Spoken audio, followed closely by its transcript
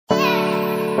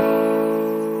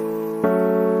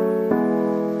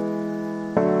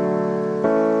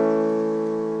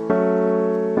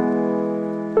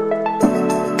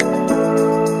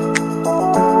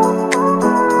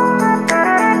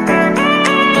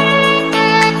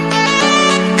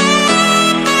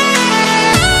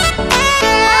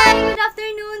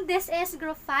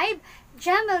number 5,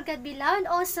 Jamel Gadbilao, and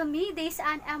also me,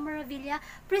 Daysan Amaravilla,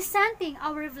 presenting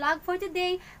our vlog for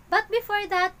today. But before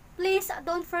that, please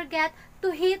don't forget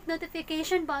to hit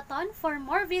notification button for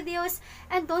more videos,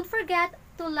 and don't forget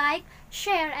to like,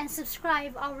 share, and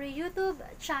subscribe our YouTube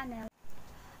channel.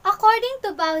 According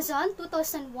to Bauzon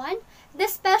 2001, the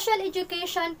special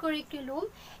education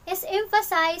curriculum is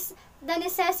emphasized the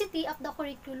necessity of the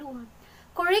curriculum.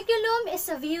 Curriculum is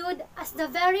viewed as the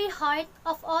very heart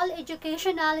of all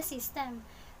educational system.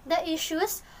 The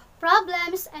issues,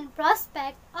 problems, and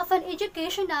prospects of an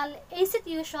educational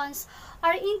institutions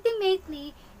are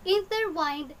intimately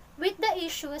intertwined with the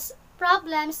issues,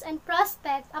 problems, and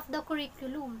prospects of the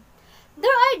curriculum.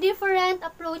 There are different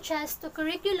approaches to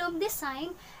curriculum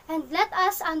design, and let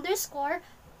us underscore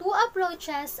two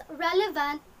approaches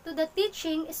relevant to the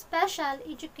teaching special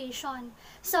education.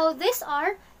 So these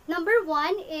are, number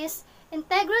 1 is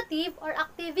integrative or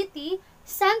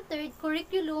activity-centered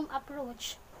curriculum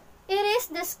approach. It is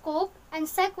the scope and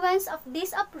sequence of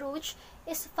this approach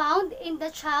is found in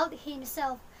the child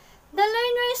himself. The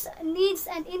learner's needs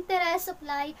and interests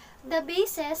supply the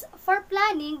basis for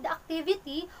planning the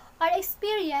activity or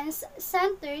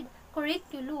experience-centered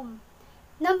curriculum.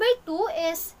 Number 2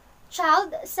 is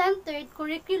child-centered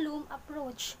curriculum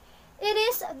approach. It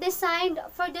is designed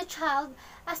for the child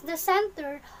as the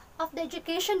center of the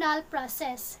educational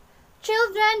process.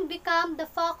 Children become the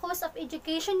focus of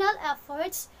educational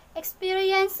efforts.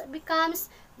 Experience becomes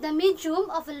the medium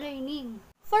of learning.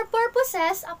 For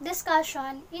purposes of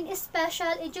discussion in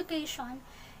special education,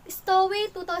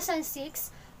 Stowey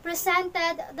 2006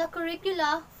 presented the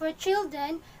curricula for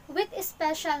children with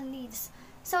special needs.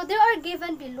 So they are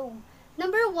given below.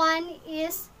 Number 1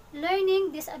 is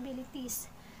learning disabilities.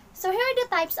 So here are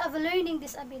the types of learning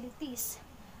disabilities.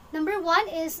 Number 1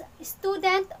 is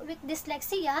student with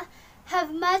dyslexia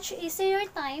have much easier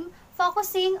time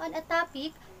focusing on a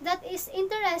topic that is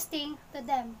interesting to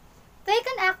them. Take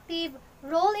an active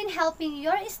role in helping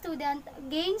your student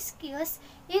gain skills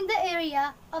in the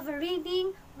area of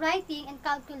reading, writing, and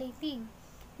calculating.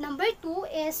 Number 2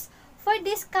 is for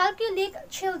dyscalculic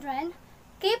children,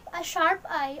 keep a sharp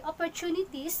eye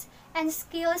opportunities and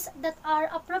skills that are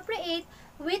appropriate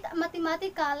with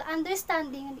mathematical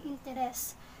understanding and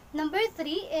interest. Number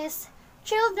 3 is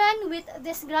children with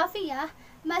dysgraphia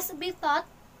must be taught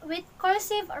with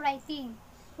cursive writing.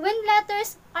 When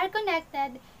letters are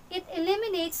connected, it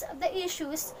eliminates the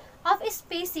issues of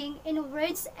spacing in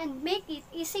words and make it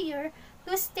easier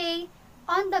to stay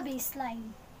on the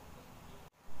baseline.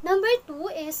 Number 2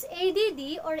 is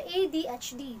ADD or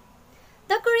ADHD.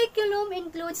 The curriculum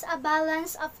includes a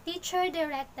balance of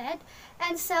teacher-directed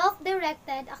and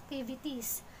self-directed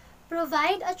activities.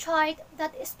 Provide a chart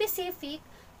that is specific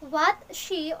what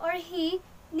she or he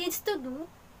needs to do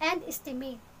and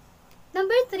estimate.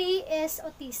 Number 3 is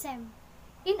autism.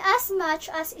 In as much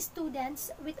as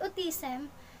students with autism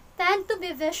tend to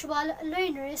be visual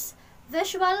learners,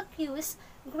 visual cues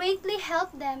greatly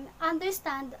help them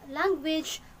understand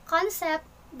language, concept,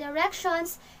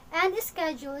 directions, and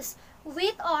schedules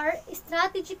which are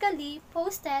strategically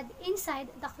posted inside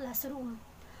the classroom.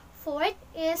 Fourth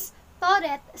is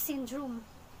Tourette syndrome.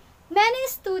 Many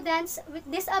students with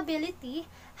disability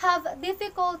have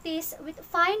difficulties with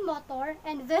fine motor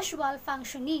and visual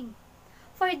functioning.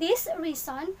 For this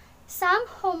reason, some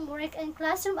homework and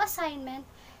classroom assignment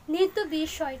need to be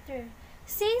shorter,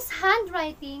 since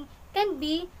handwriting can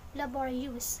be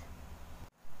laborious.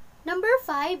 Number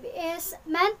 5 is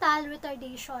mental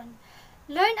retardation.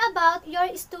 Learn about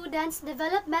your students'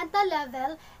 developmental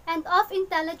level and of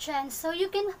intelligence so you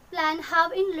can plan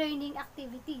how in learning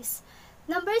activities.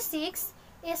 Number 6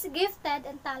 is gifted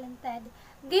and talented.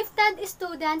 Gifted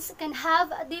students can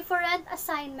have different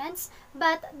assignments,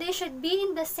 but they should be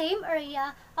in the same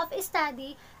area of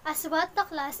study as what the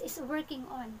class is working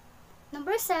on.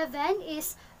 Number 7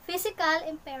 is physical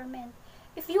impairment.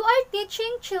 If you are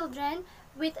teaching children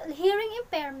with hearing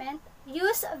impairment,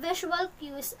 use visual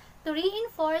cues to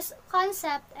reinforce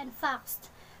concept and facts.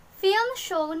 Film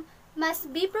shown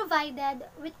must be provided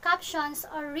with captions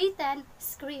or written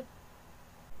script.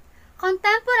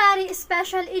 Contemporary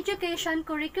special education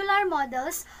curricular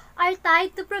models are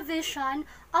tied to provision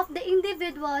of the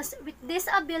Individuals with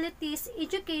Disabilities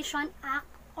Education Act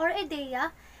or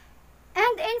IDEA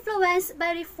and influenced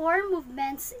by reform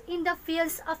movements in the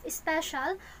fields of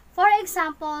special, for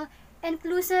example,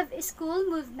 inclusive school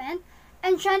movement,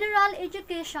 and general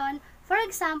education, for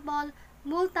example,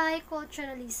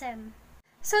 multiculturalism.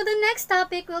 So the next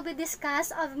topic will be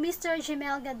discussed of Mr.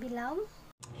 Jamel Gadbilao.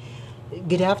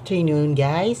 Good afternoon,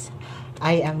 guys.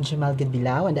 I am Jamal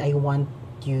Gadbilao, and I want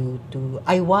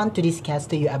I want to discuss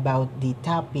to you about the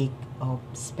topic of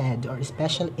SPED or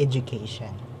special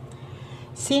education.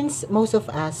 Since most of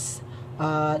us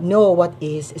know what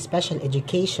is special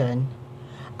education,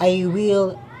 I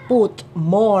will put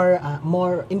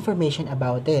more information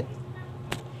about it.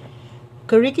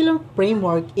 Curriculum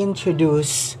framework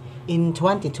introduced in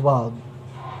 2012.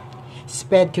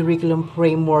 SPED curriculum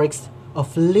frameworks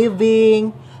of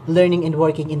living, learning and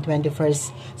working in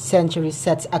 21st century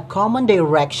sets a common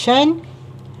direction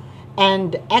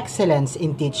and excellence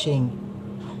in teaching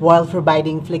while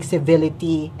providing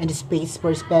flexibility and space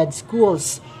for SPED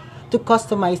schools to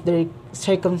customize their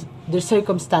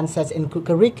circumstances and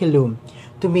curriculum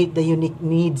to meet the unique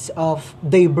needs of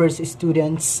diverse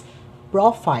students'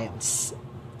 profiles.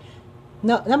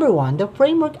 No, number one, the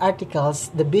framework articles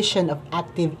the vision of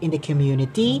active in the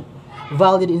community,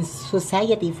 valued in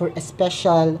society for a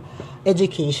special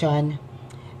education,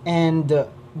 and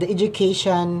the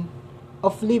education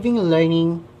of living,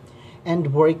 learning,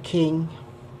 and working.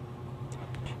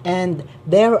 And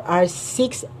there are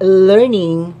 6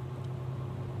 learning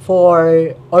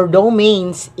for or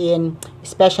domains in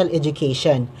special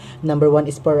education. Number 1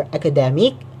 is for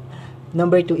academic,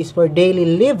 number 2 is for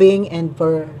daily living, and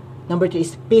for number 3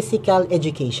 is physical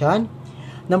education.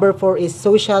 Number 4 is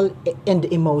social and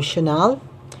emotional.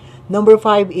 Number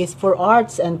 5 is for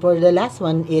arts, and for the last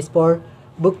one is for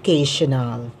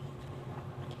vocational.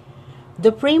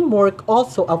 The framework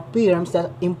also affirms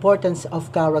the importance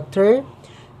of character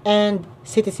and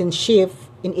citizenship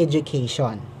in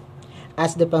education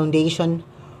as the foundation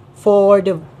for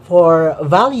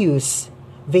values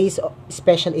based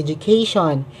special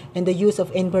education and the use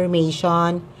of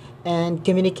information and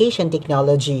communication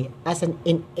technology as an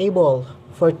enable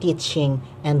for teaching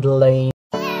and learning.